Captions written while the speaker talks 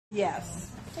Yes.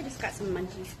 I just got some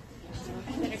munchies.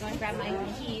 I better go and grab my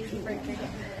keys and burger.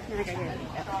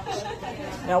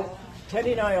 Now,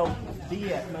 Teddy and I will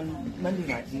be at Monday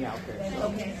night be out there.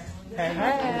 Okay. And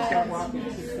I start walking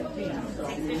at 6:15, so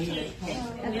we need it.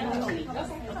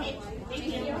 Okay, thank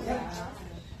you.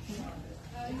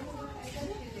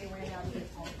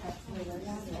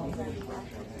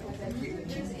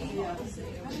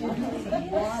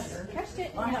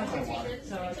 I have some water.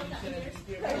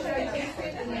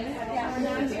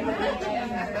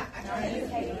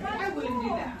 I wouldn't do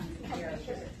that.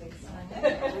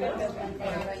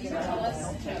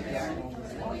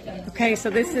 Okay, so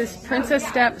this is Princess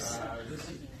Steps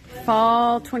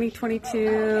Fall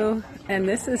 2022, and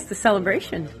this is the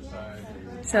celebration.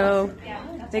 So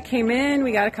they came in,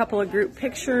 we got a couple of group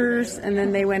pictures, and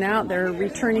then they went out. They're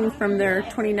returning from their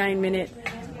 29-minute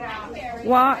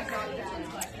walk,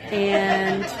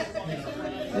 and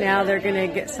now they're going to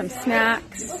get some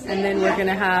snacks, and then we're going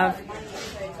to have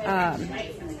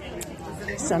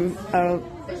some,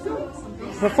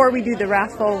 before we do the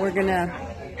raffle, we're going to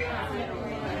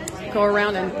go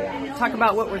around and talk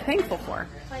about what we're thankful for.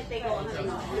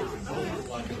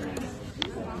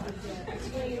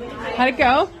 How'd it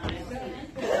go?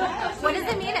 What does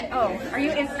it mean? Oh, are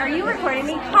you recording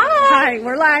me? Hi,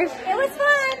 we're live. It was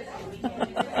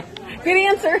fun. Good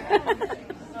answer.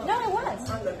 No, it was.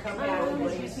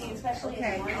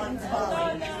 Okay.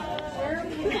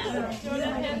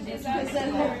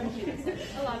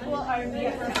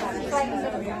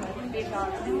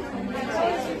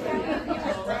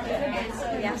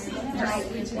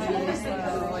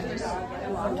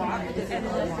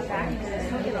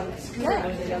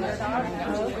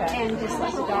 And just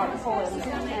let the dog pull and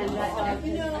that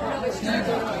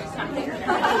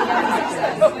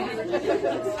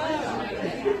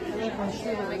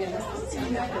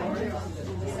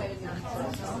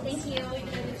Thank you.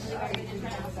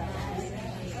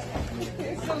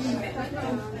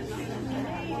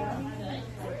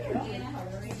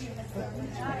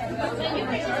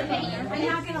 I'm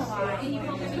not gonna lie.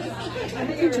 I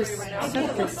can just set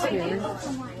this here,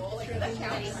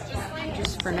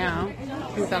 just for now. I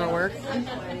think that'll work.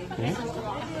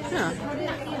 Yeah.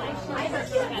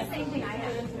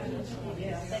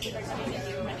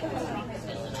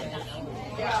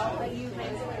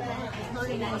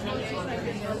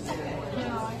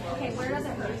 Okay, where does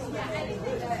it hurt?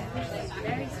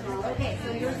 Very small. Okay, so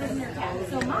yours is in your cat.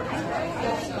 So mine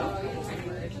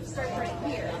starts right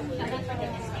here.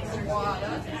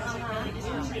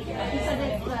 Because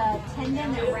it's the tendon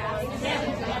that wraps.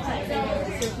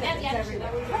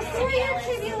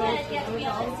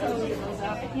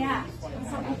 Yeah.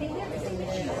 So I think that's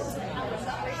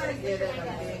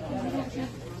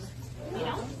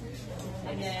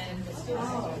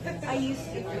I used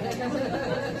to.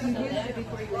 And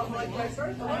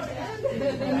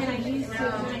then I used to.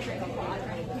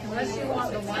 Unless you want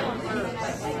the one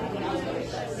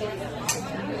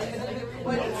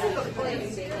What's in the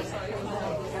place?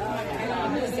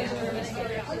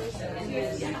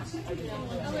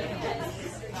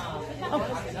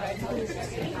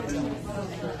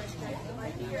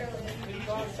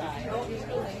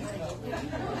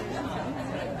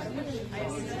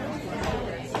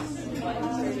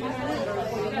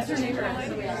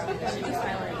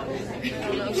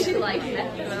 She likes that.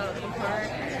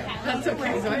 That's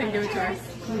okay. Go ahead and give it to her.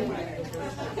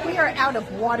 We are out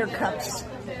of water cups.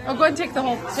 Oh, go ahead and take the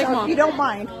whole. Take them So off. if you don't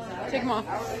mind. Take them off.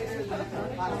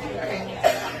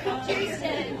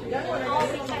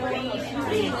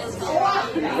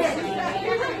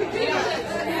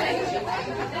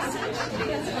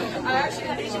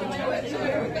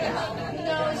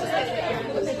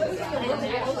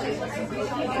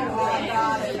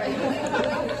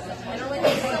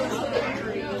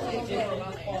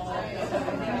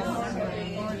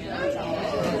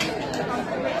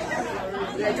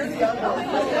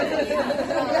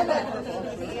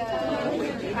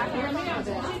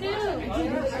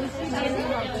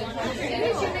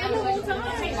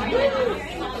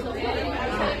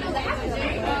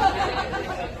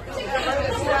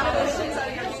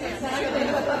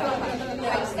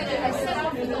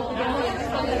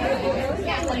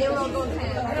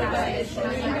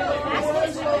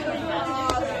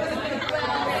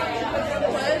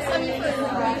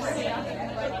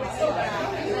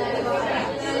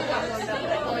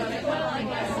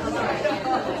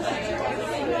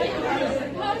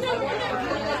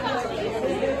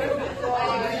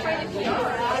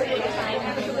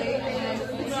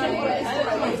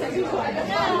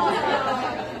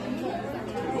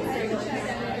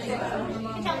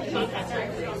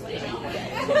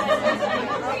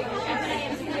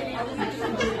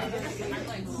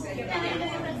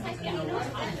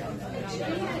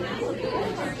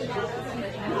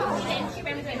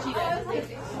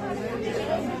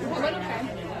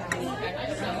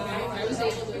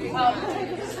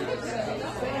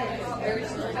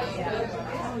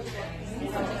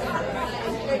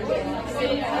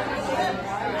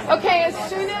 Okay, as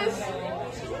soon as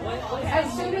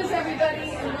everybody,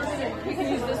 and we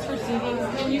can use this for seating,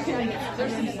 and you can,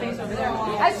 there's some space over there.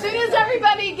 As soon as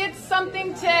everybody gets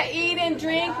something to eat and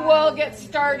drink, we'll get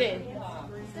started.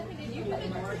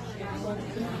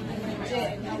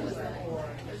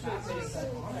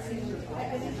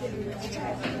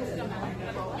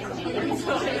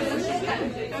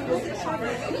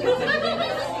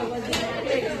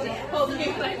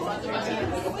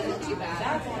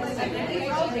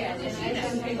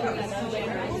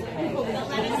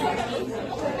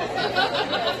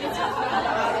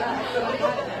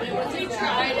 We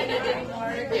tried and it didn't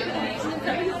work.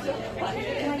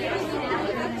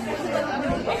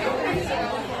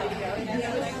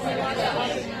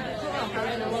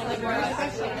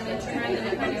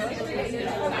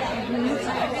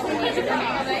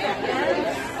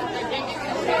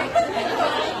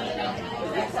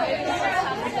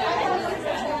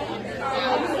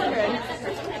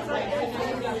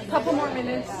 Couple more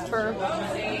minutes for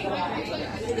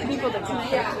people to come.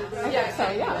 Yeah. Okay, so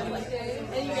yeah.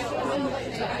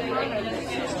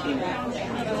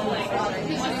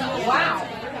 Wow.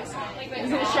 You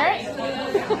gonna share it?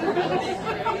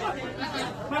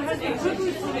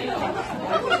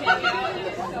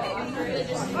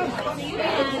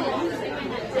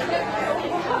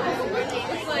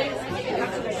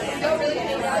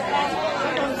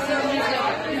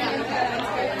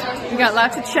 We got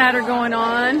lots of chatter going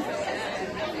on.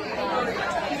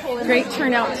 Great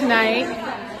turnout tonight.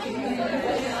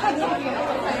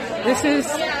 This is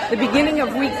the beginning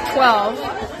of week 12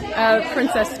 of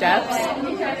Princess Steps.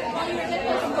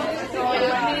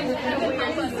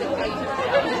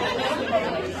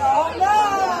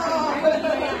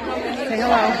 Say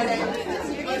hello.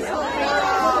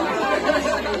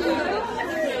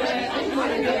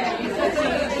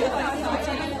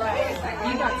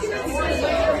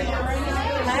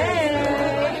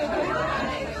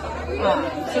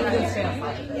 So it is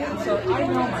family. So I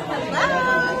know my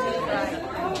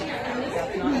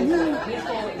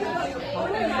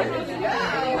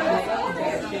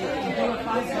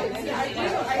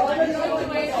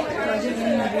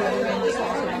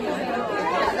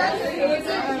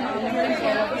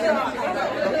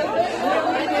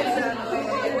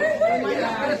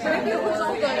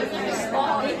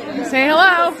Say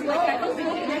hello.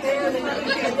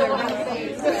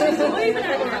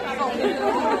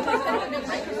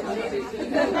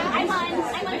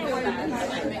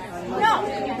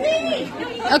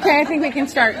 Okay, I think we can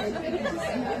start. I'll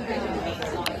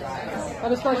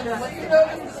just close your eyes.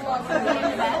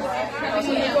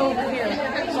 So you go over here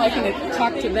so I can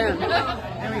talk to them.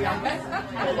 There we go.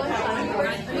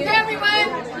 Hey everyone!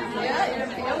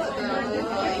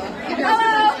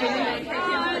 Hello!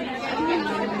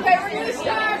 Okay, we're going to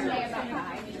start.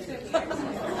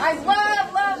 I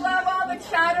love all the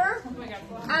chatter,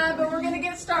 but we're going to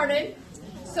get started.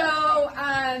 So,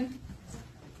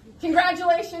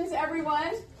 congratulations,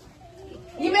 everyone.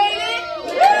 You made it!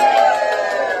 Woo!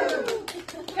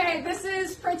 Okay, this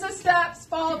is Princess Steps,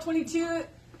 Fall 22,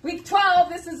 Week 12.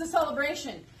 This is a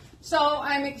celebration. So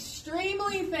I'm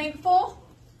extremely thankful,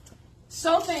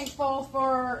 so thankful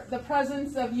for the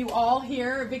presence of you all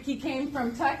here. Vicki came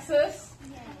from Texas.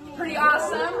 Pretty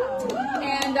awesome.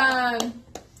 And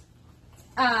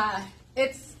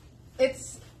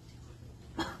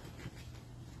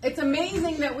it's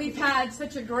amazing that we've had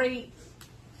such a great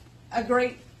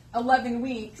 11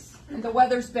 weeks, and the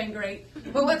weather's been great.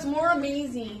 But what's more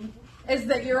amazing is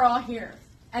that you're all here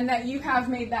and that you have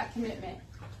made that commitment.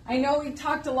 I know we've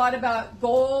talked a lot about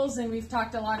goals, and we've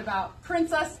talked a lot about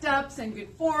Princess Steps and good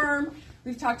form.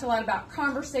 We've talked a lot about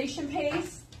conversation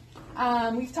pace.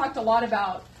 We've talked a lot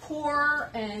about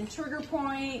core and trigger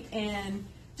point and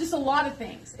just a lot of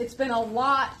things. It's been a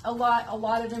lot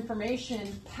of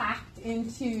information packed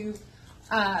into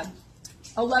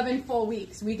 11 full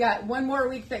weeks. We got one more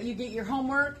week that you get your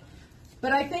homework.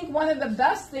 But I think one of the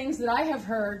best things that I have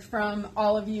heard from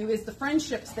all of you is the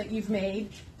friendships that you've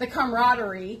made, the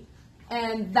camaraderie,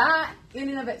 and that in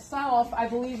and of itself, I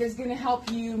believe, is going to help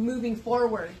you moving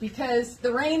forward, because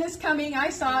the rain is coming.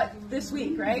 I saw it this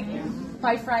week, right?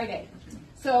 By Friday.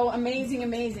 So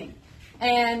amazing.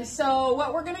 And so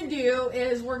what we're going to do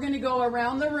is we're going to go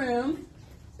around the room.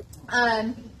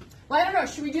 Well, I don't know.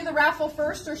 Should we do the raffle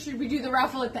first, or should we do the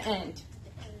raffle at the end?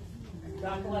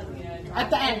 raffle at the end. At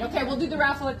the end. Okay, we'll do the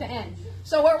raffle at the end.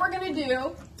 So what we're going to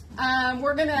do,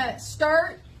 we're going to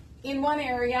start in one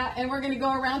area, and we're going to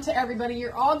go around to everybody.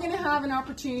 You're all going to have an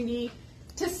opportunity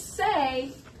to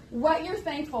say what you're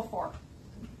thankful for.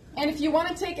 And if you want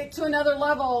to take it to another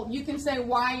level, you can say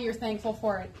why you're thankful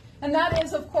for it. And that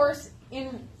is, of course,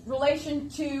 in relation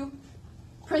to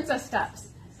Princess Steps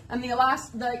and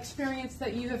the experience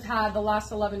that you have had the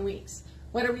last 11 weeks.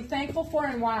 What are we thankful for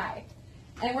and why?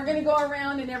 And we're going to go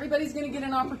around and everybody's going to get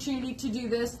an opportunity to do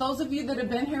this. Those of you that have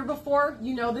been here before,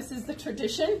 you know this is the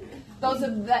tradition. Those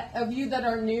of you that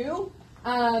are new,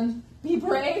 be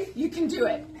brave. You can do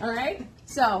it. All right?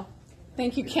 So,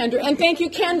 thank you, Kendra. And thank you,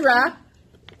 Kendra.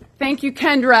 Thank you,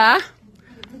 Kendra,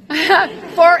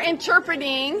 for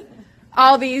interpreting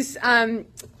all these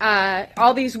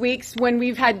weeks when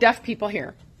we've had deaf people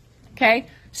here. Okay?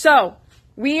 So,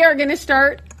 we are going to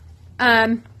start.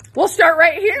 We'll start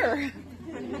right here.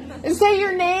 And say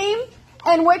your name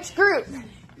and which group.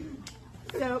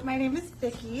 So my name is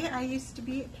Vicki. I used to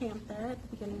be a Panther at the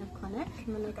beginning of clinic,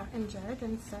 and then I got injured,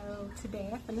 and so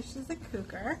today I finished as a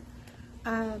Cougar.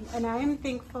 And I am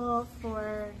thankful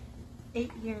for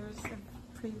 8 years of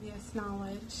previous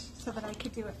knowledge so that I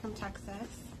could do it from Texas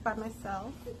by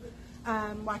myself,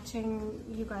 watching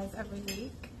you guys every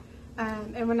week.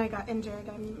 And when I got injured,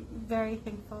 I'm very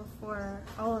thankful for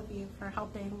all of you for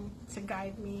helping to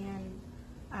guide me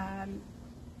and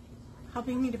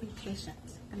helping me to be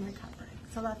patient in recovery.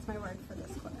 So that's my word for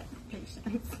this clinic,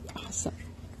 patience. Awesome.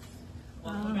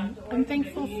 I'm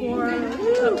thankful for...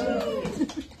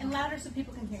 And louder so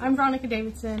people can hear you. I'm Veronica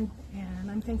Davidson,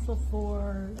 and I'm thankful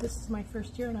for... This is my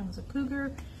first year, and I was a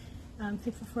Cougar. I'm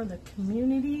thankful for the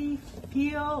community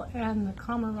feel and the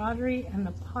camaraderie and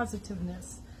the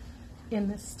positiveness in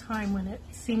this time when it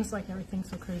seems like everything's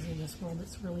so crazy in this world.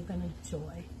 It's really been a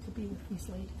joy to be with these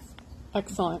ladies.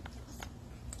 Excellent.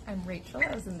 I'm Rachel.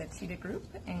 I was in the Cheetah group,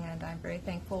 and I'm very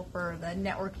thankful for the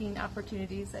networking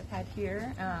opportunities I've had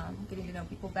here, getting to know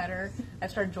people better.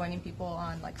 I've started joining people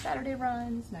on like Saturday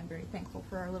runs, and I'm very thankful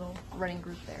for our little running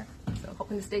group there. So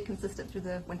hoping to stay consistent through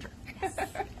the winter.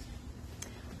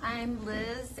 I'm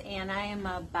Liz, and I am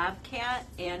a Bobcat,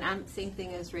 and I'm same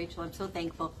thing as Rachel. I'm so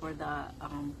thankful for the,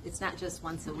 it's not just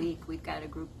once a week. We've got a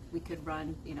group we could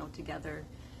run, together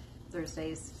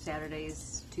Thursdays,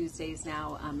 Saturdays, Tuesdays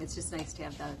now. It's just nice to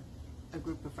have a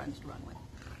group of friends to run with.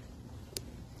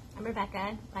 I'm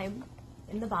Rebecca. I'm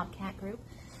in the Bobcat group.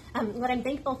 What I'm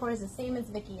thankful for is the same as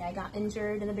Vicki. I got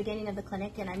injured in the beginning of the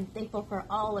clinic, and I'm thankful for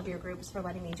all of your groups for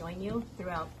letting me join you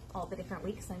throughout all the different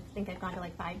weeks. I think I've gone to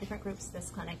like 5 different groups this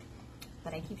clinic,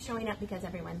 but I keep showing up because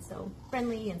everyone's so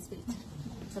friendly and sweet.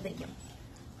 So thank you.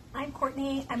 I'm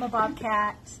Courtney. I'm a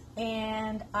Bobcat,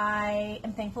 and I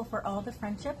am thankful for all the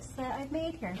friendships that I've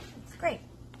made here. It's great.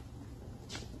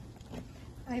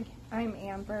 I'm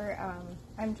Amber.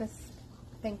 I'm just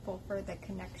thankful for the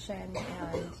connection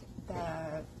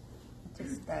and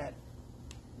that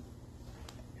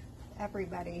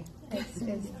everybody. It's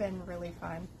been really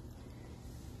fun.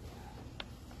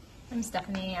 I'm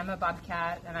Stephanie. I'm a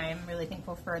Bobcat, and I'm really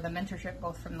thankful for the mentorship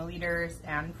both from the leaders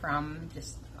and from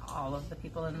just all of the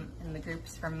people in the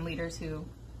groups, from leaders who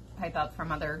pipe up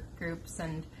from other groups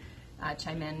and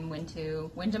chime in when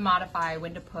to modify,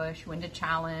 when to push, when to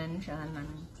challenge, and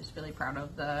I'm just really proud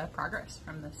of the progress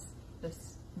from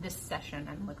this session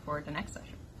and look forward to next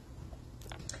session.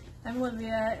 I'm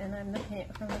Olivia, and I'm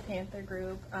from the Panther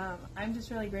group. I'm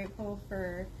just really grateful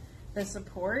for the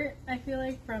support. I feel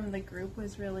like from the group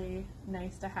was really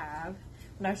nice to have.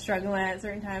 When I was struggling at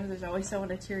certain times, there's always someone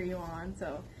to cheer you on,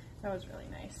 so that was really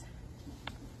nice.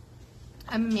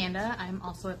 I'm Amanda. I'm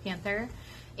also a Panther,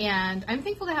 and I'm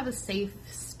thankful to have a safe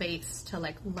space to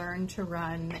learn to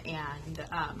run, and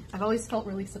I've always felt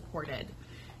really supported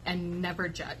and never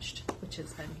judged, which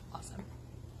has been awesome.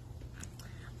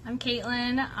 I'm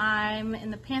Caitlin. I'm in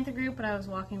the Panther group, but I was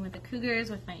walking with the Cougars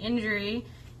with my injury,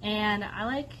 and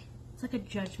it's like a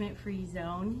judgment-free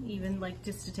zone, even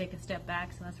just to take a step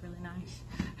back, so that's really nice.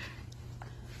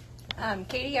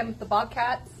 Katie, I'm with the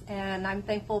Bobcats, and I'm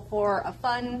thankful for a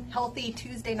fun, healthy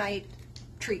Tuesday night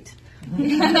treat.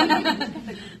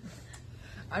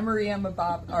 I'm Marie. I'm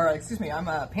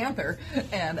a Panther,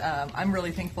 and I'm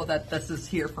really thankful that this is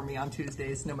here for me on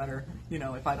Tuesdays. No matter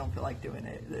if I don't feel like doing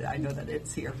it, I know that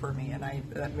it's here for me, and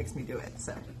that makes me do it.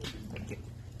 So, thank you.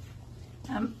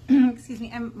 Excuse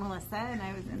me. I'm Melissa, and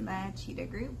I was in the Cheetah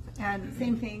group, and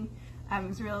same thing.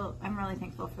 I'm really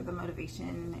thankful for the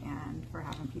motivation and for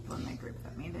having people in my group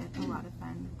that made it a lot of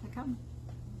fun to come.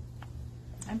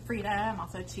 I'm Frida. I'm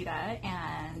also a Cheetah,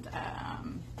 and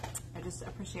I just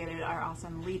appreciated our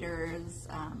awesome leaders,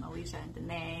 Alicia and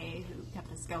Danae, who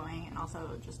kept us going, and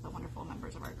also just the wonderful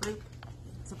members of our group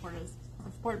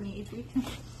support me each week.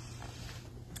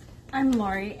 I'm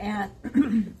Lori, and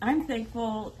I'm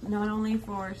thankful not only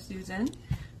for Susan,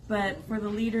 but for the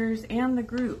leaders and the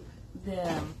group.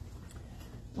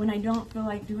 when I don't feel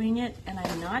like doing it and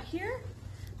I'm not here,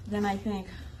 then I think,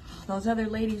 oh, those other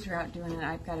ladies are out doing it.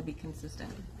 I've got to be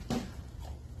consistent.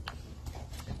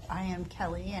 I am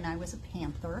Kelly, and I was a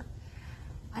Panther.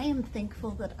 I am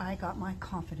thankful that I got my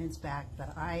confidence back,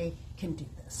 that I can do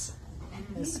this.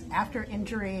 Because after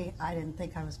injury, I didn't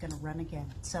think I was going to run again.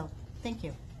 So, thank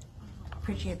you.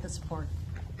 Appreciate the support.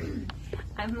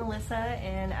 I'm Melissa,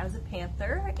 and I was a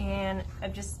Panther, and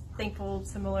I'm just thankful,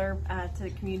 similar to the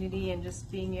community, and just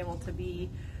being able to be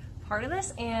part of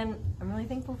this. And I'm really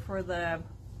thankful for the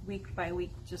week by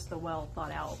week, just the well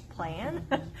thought out plan.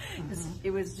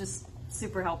 It was just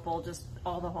super helpful. Just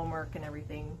all the homework and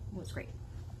everything was great.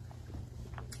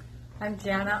 I'm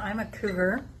Jana. I'm a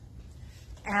cougar.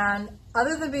 And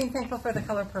other than being thankful for the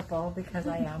color purple, because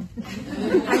I am.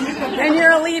 And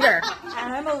you're a leader.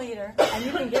 And I'm a leader. And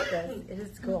you can get this. It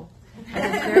is cool.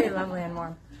 And it's very lovely and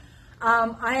warm.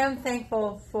 I am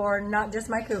thankful for not just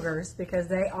my cougars, because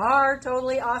they are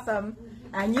totally awesome.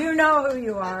 And you know who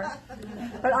you are.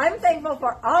 But I'm thankful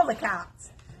for all the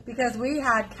cats. Because we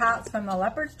had cats from the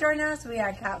leopards join us. We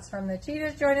had cats from the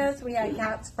cheetahs join us. We had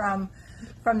cats from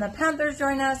the panthers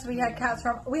join us. We had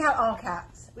all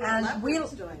cats. And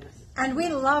we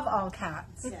love all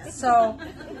cats. Yes. So,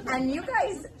 and you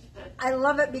guys, I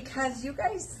love it because you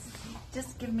guys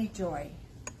just give me joy.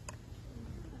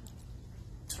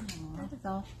 That is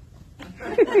all.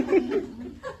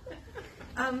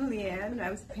 I'm Leanne.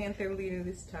 I was Panther leader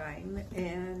this time,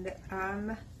 and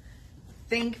I'm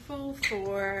thankful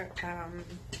for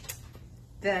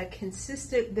the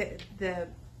consistent, the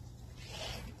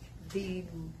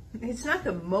it's not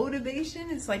the motivation,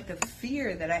 it's like the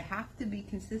fear that I have to be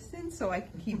consistent so I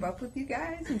can keep up with you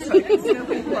guys and so I can still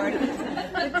be part of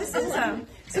it. But this is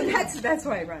so that's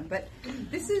why I run. But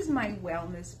this is my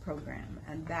wellness program,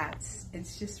 and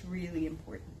it's just really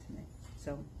important to me.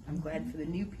 So I'm glad for the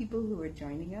new people who are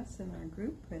joining us in our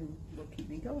group, and will keep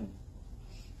me going.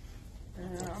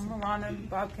 I'm Alana,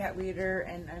 Bobcat leader,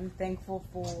 and I'm thankful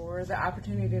for the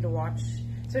opportunity to watch,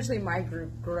 especially my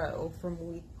group, grow from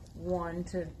week 1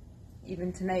 to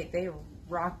even tonight. They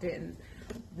rocked it, and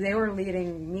they were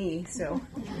leading me, so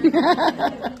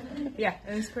yeah,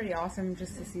 it was pretty awesome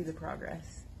just to see the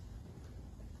progress.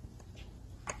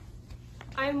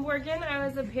 I'm Morgan. I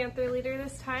was a Panther leader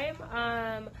this time.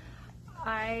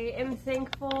 I am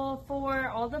thankful for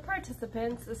all the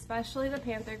participants, especially the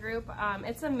Panther group.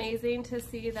 It's amazing to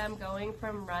see them going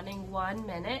from running 1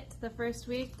 minute the first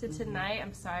week to tonight.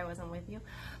 I'm sorry I wasn't with you,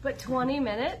 but 20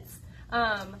 minutes.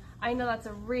 I know that's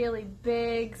a really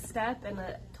big step in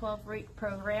a 12-week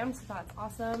program, so that's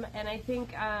awesome. And I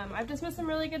think I've just met some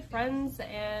really good friends,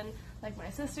 and like my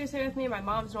sister's here with me. My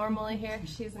mom's normally here.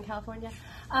 She's in California.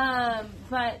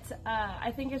 But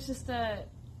I think it's just a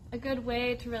good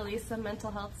way to release some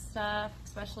mental health stuff,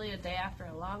 especially a day after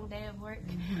a long day of work,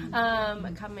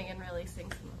 coming and releasing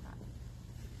some of that.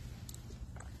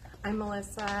 I'm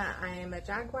Melissa. I'm a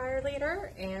Jaguar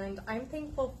leader, and I'm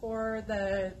thankful for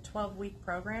the 12-week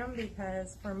program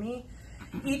because for me,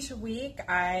 each week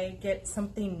I get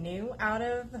something new out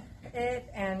of it,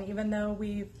 and even though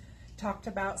we've talked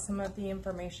about some of the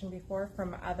information before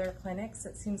from other clinics,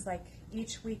 it seems like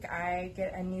each week I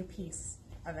get a new piece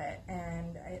of it,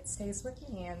 and it stays with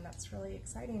me, and that's really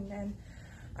exciting. And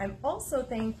I'm also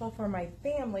thankful for my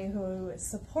family who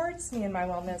supports me in my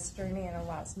wellness journey and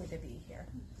allows me to be here.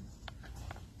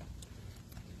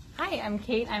 Hi, I'm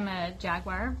Kate. I'm a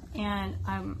Jaguar, and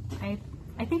I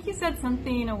think you said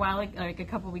something a while like a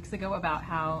couple weeks ago about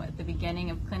how at the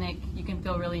beginning of clinic you can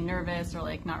feel really nervous or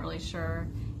like not really sure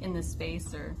in this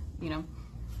space, or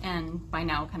and by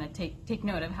now kind of take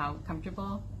note of how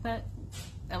comfortable that,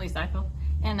 at least I feel.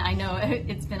 And I know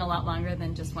it's been a lot longer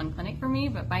than just one clinic for me,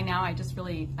 but by now I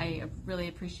really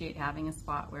appreciate having a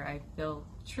spot where I feel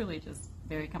truly just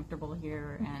very comfortable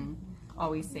here and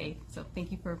always safe. So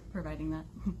thank you for providing that.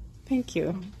 Thank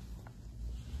you.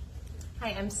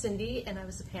 Hi, I'm Cindy, and I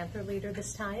was a Panther leader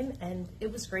this time, and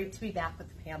it was great to be back with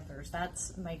the Panthers.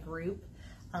 That's my group.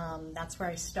 That's where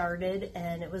I started,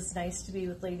 and it was nice to be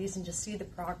with ladies and just see the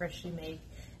progress you make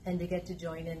and to get to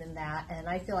join in that. And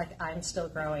I feel like I'm still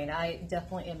growing. I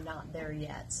definitely am not there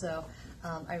yet. So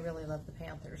I really love the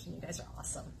Panthers, and you guys are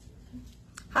awesome.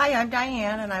 Hi, I'm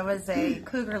Diane, and I was a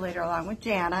Cougar leader along with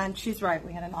Jana, and she's right,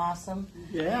 we had an awesome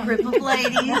group of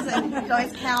ladies, and you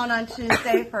always count on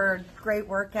Tuesday for a great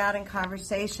workout and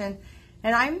conversation.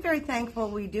 And I'm very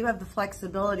thankful we do have the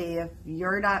flexibility if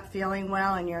you're not feeling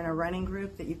well and you're in a running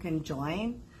group that you can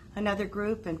join another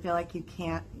group and feel like you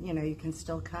can't, you can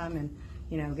still come and,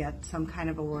 get some kind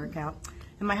of a workout.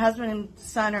 And my husband and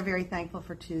son are very thankful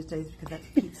for Tuesdays because that's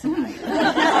pizza night.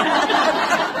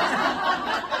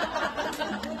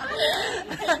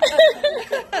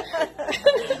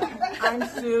 I'm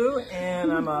Sue,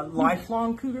 and I'm a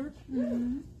lifelong cougar.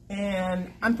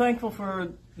 And I'm thankful for,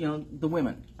 the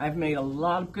women. I've made a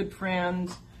lot of good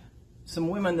friends, some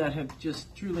women that have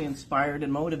just truly inspired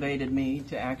and motivated me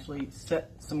to actually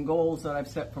set some goals that I've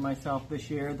set for myself this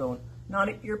year, though not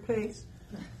at your pace,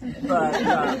 but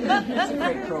it's a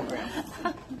great program.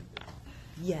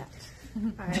 Yes.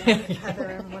 I'm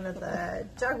Heather. I'm one of the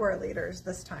Jaguar leaders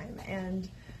this time, and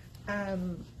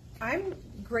I'm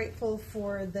grateful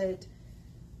for that.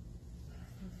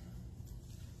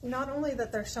 Not only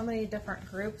that there's so many different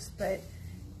groups, but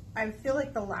I feel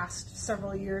like the last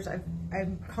several years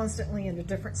I'm constantly in a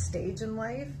different stage in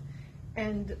life,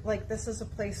 and like this is a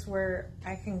place where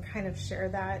I can kind of share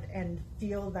that and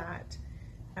feel that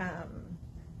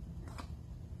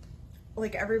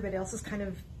like everybody else is kind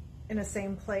of in the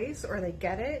same place, or they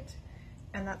get it,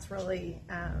 and that's really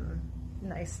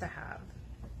nice to have.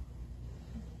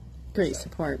 Great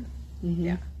support. Mm-hmm.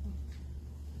 Yeah.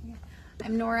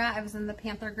 I'm Nora. I was in the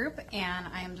Panther group, and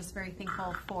I am just very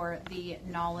thankful for the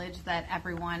knowledge that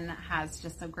everyone has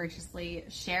just so graciously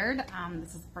shared.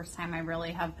 This is the first time I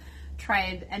really have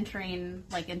tried entering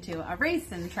into a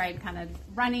race and tried kind of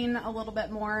running a little bit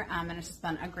more, and it's just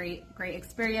been a great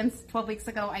experience. 12 weeks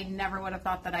ago, I never would have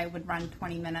thought that I would run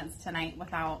 20 minutes tonight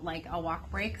without a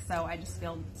walk break, so I just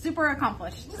feel super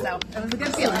accomplished. So it was a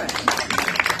good feeling.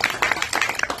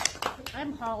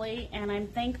 I'm Holly, and I'm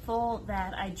thankful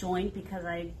that I joined because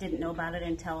I didn't know about it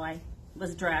until I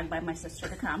was dragged by my sister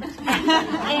to come.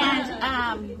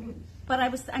 But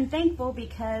I'm thankful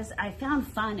because I found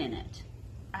fun in it.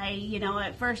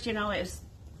 At first,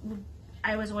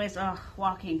 I was always,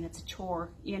 walking, it's a chore,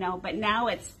 but now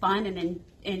it's fun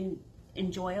and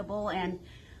enjoyable, and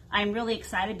I'm really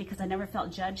excited because I never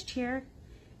felt judged here,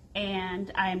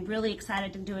 and I'm really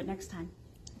excited to do it next time.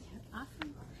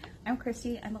 Awesome. I'm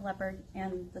Christy. I'm a leopard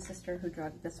and the sister who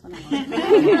drugged this one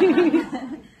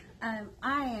along.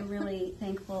 I am really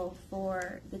thankful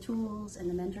for the tools and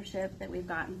the mentorship that we've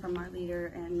gotten from our leader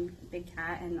and Big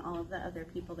Cat and all of the other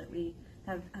people that we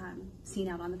have seen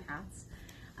out on the paths.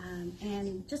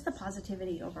 And just the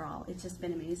positivity overall. It's just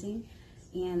been amazing.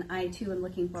 And I, too, am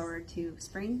looking forward to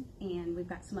spring, and we've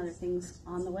got some other things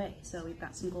on the way. So we've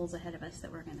got some goals ahead of us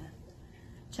that we're going to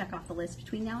check off the list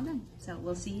between now and then. So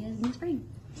we'll see you in the spring.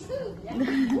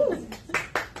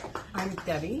 I'm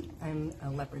Debbie. I'm a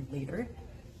leopard leader,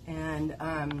 and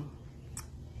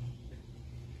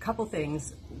couple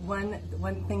things. One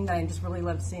thing that I just really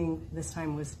loved seeing this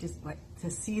time was just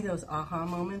to see those aha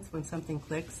moments when something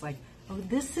clicks. Like, oh,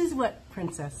 this is what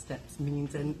princess steps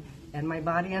means, and my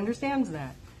body understands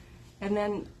that. And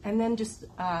then just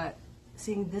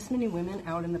seeing this many women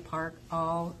out in the park,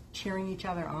 all cheering each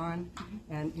other on,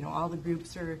 and all the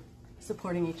groups are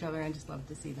supporting each other. I just love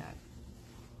to see that.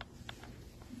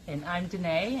 And I'm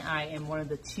Danae. I am one of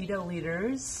the Cheetah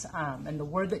leaders, and the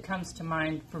word that comes to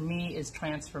mind for me is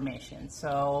transformation.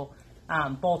 So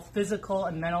both physical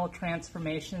and mental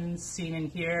transformations seen in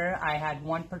here. I had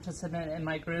one participant in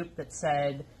my group that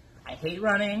said, I hate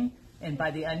running, and by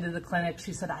the end of the clinic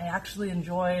she said, I actually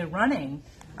enjoy running.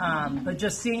 But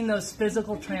just seeing those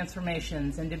physical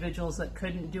transformations, individuals that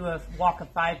couldn't walk a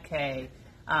 5K,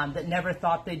 that never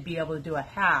thought they'd be able to do a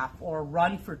half or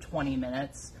run for 20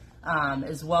 minutes,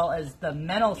 as well as the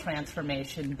mental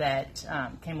transformation that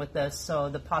came with this. So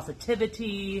the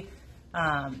positivity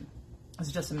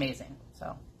was just amazing.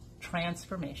 So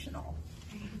transformational.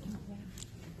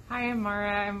 Hi, I'm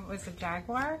Mara. I was a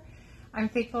Jaguar. I'm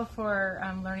thankful for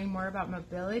learning more about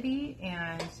mobility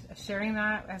and sharing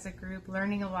that as a group,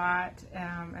 learning a lot,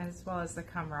 as well as the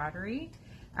camaraderie.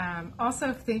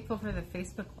 Also thankful for the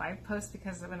Facebook Live post,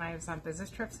 because when I was on business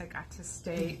trips, I got to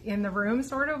stay in the room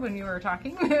sort of when you were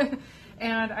talking.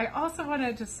 And I also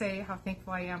wanted to say how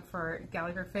thankful I am for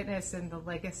Gallagher Fitness and the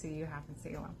legacy you have in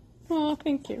Salem. Oh,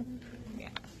 thank you. Yeah.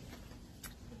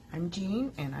 I'm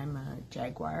Jean, and I'm a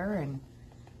Jaguar, and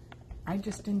I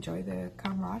just enjoy the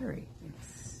camaraderie.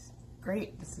 It's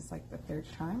great. This is like the third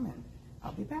time, and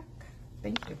I'll be back.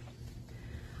 Thank you.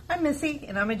 I'm Missy,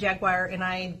 and I'm a Jaguar, and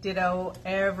I ditto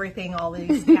everything all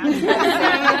these cats say.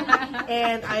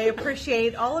 And I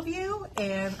appreciate all of you,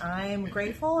 and I'm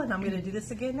grateful, and I'm going to do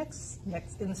this again next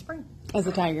in the spring. As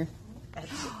a tiger.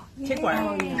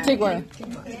 Jaguar. Jaguar.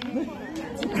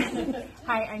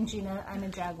 Hi, I'm Gina. I'm a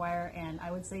Jaguar, and I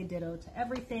would say ditto to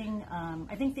everything.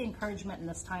 I think the encouragement in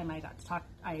this time, I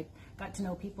got to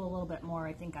know people a little bit more.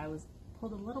 I think I was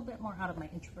pulled a little bit more out of my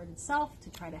introverted self to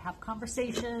try to have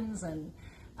conversations and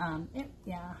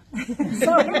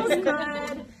So it was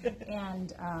good.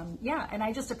 And and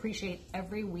I just appreciate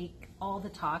every week all the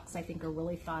talks I think are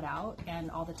really thought out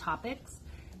and all the topics.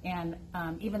 And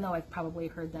even though I've probably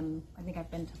heard them, I think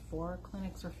I've been to 4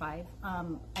 clinics or 5,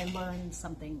 I learned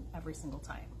something every single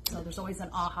time. So there's always an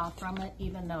aha from it,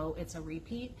 even though it's a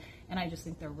repeat. And I just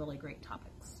think they're really great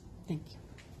topics. Thank you.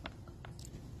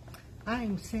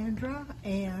 I'm Sandra,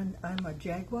 and I'm a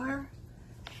Jaguar,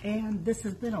 and this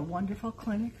has been a wonderful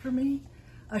clinic for me.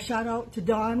 A shout out to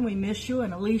Dawn, we miss you,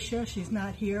 and Alicia, she's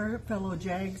not here, fellow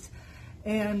Jags.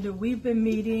 And we've been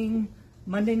meeting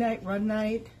Monday night run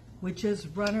night, which is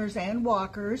runners and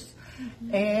walkers,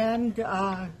 and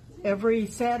every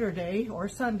Saturday or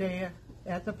Sunday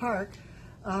at the park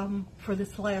for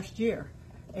this last year.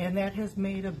 And that has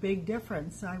made a big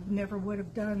difference. I never would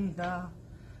have done the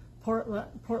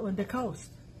Portland to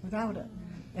Coast without it.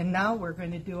 And now we're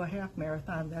going to do a half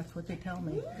marathon. That's what they tell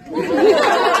me.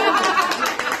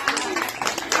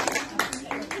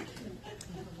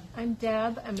 I'm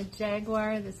Deb. I'm a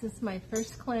Jaguar. This is my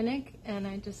first clinic, and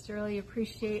I just really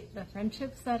appreciate the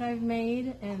friendships that I've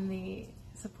made and the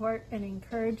support and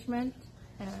encouragement.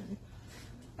 And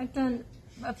I've done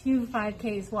a few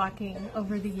 5Ks walking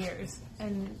over the years,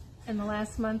 and in the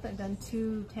last month I've done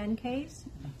 2 10Ks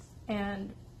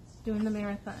and doing the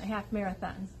marathon, half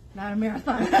marathon, not a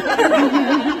marathon,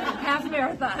 half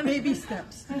marathon. Baby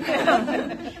steps.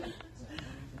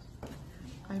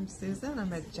 I'm Susan.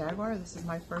 I'm a Jaguar. This is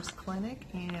my first clinic,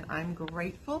 and I'm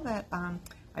grateful that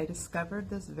I discovered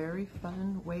this very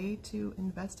fun way to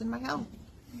invest in my health.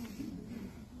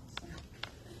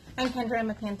 I'm Kendra. I'm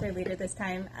a Panther leader this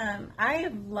time. I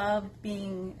have loved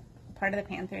being part of the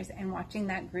Panthers and watching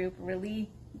that group really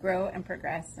grow and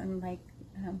progress. And like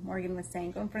Morgan was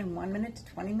saying, going from 1 minute to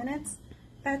 20 minutes,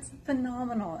 that's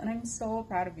phenomenal. And I'm so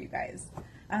proud of you guys.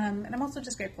 And I'm also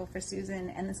just grateful for Susan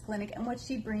and this clinic and what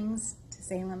she brings to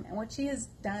Salem and what she has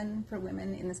done for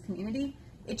women in this community.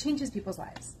 It changes people's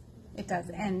lives. It does.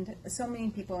 And so many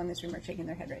people in this room are shaking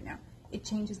their head right now. It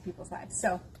changes people's lives.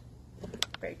 So,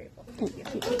 very grateful. Thank you.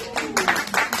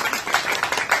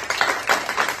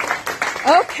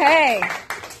 Okay.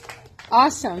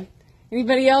 Awesome.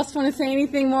 Anybody else want to say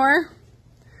anything more?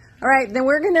 All right, then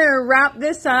we're going to wrap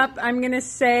this up. I'm going to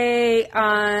say,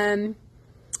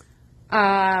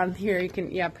 here, you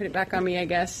can, put it back on me, I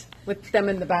guess, with them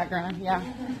in the background. Yeah,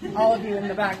 all of you in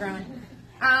the background.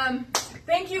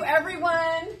 Thank you,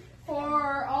 everyone,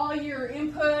 for all your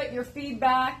input, your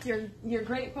feedback, your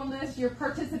gratefulness, your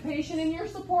participation, and your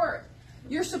support.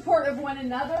 Your support of one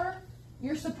another,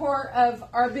 your support of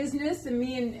our business and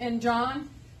me and John.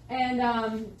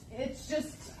 And it's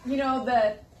just,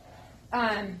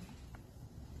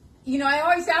 I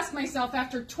always ask myself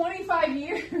after 25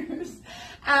 years,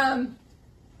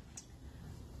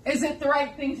 is it the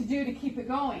right thing to do to keep it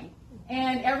going?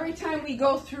 And every time we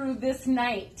go through this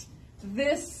night,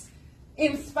 this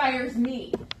inspires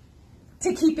me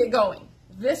to keep it going.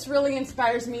 This really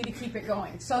inspires me to keep it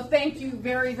going. So thank you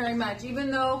very, very much. Even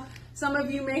though some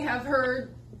of you may have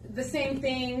heard the same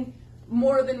thing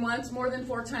more than once, more than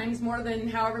 4 times, more than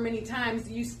however many times,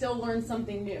 you still learn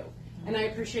something new. And I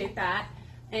appreciate that.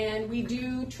 And we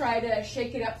do try to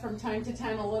shake it up from time to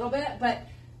time a little bit, but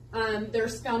there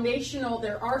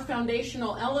are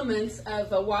foundational elements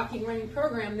of a walking running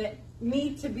program that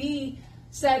need to be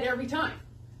said every time,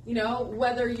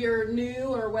 whether you're new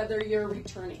or whether you're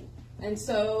returning. And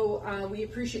so we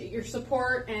appreciate your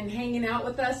support and hanging out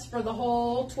with us for the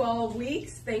whole 12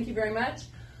 weeks. Thank you very much.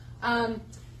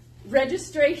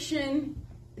 Registration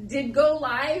did go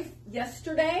live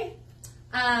yesterday.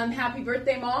 Happy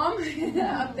birthday, Mom,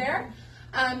 up there.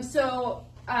 So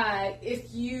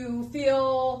if you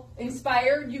feel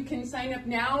inspired, you can sign up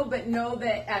now, but know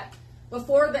that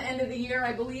before the end of the year,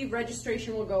 I believe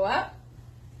registration will go up.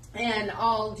 And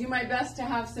I'll do my best to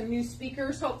have some new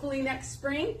speakers, hopefully next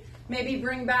spring. Maybe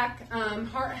bring back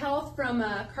heart health from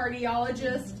a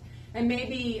cardiologist, and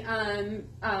maybe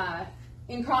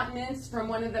incontinence from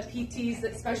one of the PTs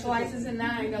that specializes in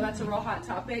that. I know that's a real hot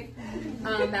topic,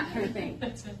 that kind of thing.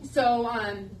 So,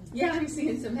 I'm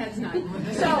seeing some heads nod.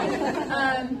 So,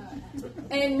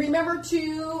 and remember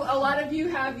too, a lot of you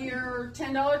have your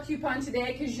 $10 coupon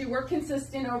today because you were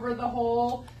consistent over the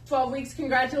whole 12 weeks.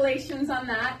 Congratulations on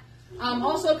that.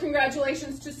 Also,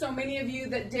 congratulations to so many of you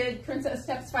that did Princess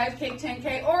Steps 5K,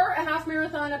 10K, or a half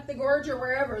marathon up the gorge or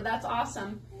wherever. That's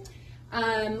awesome.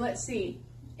 Let's see.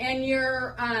 And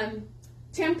your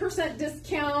 10%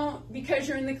 discount because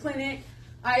you're in the clinic,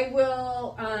 I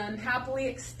will happily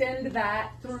extend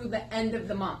that through the end of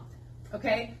the month.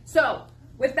 Okay? So,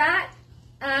 with that,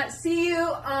 see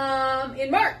you in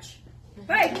March.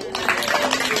 Bye.